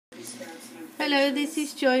Hello, this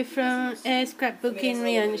is Joy from Scrapbooking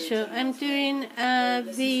Riancho. I'm doing a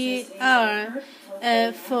VR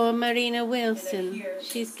for Marina Wilson.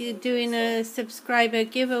 She's doing a subscriber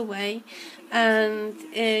giveaway, and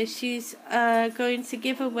she's going to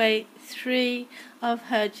give away 3 of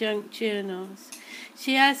her junk journals.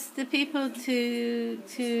 She asked the people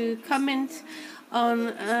to comment on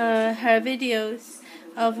her videos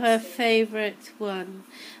of her favorite one.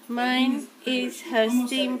 Mine is her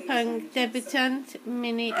Steampunk Debutante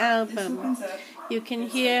Mini Album. You can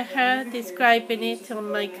hear her describing it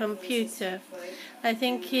on my computer. I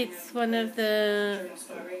think it's one of her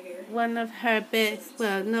best.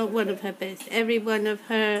 Well, not one of her best. Every one of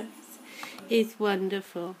hers is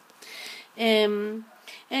wonderful.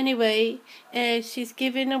 Anyway, she's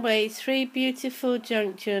giving away 3 beautiful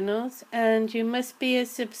junk journals, and you must be a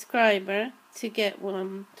subscriber to get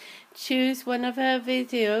one. Choose one of her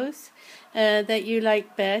videos that you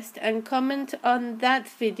like best and comment on that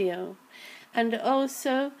video, and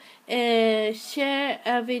also share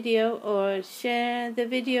a video or share the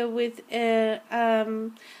video with a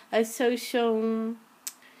social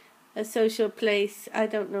place, I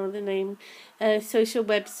don't know the name, a social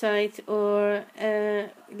website, or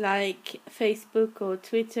like Facebook or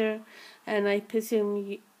Twitter, and I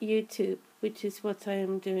presume YouTube, which is what I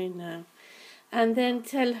am doing now. And then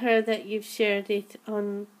tell her that you've shared it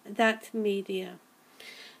on that media.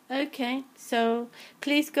 Okay, so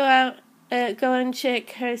please go and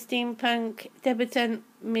check her Steampunk Debutante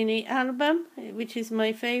Mini Album, which is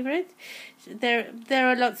my favorite. There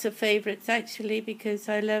are lots of favorites actually, because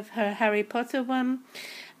I love her Harry Potter one,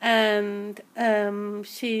 and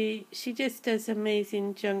she just does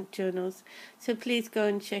amazing junk journals. So please go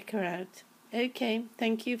and check her out. Okay,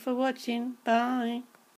 thank you for watching. Bye.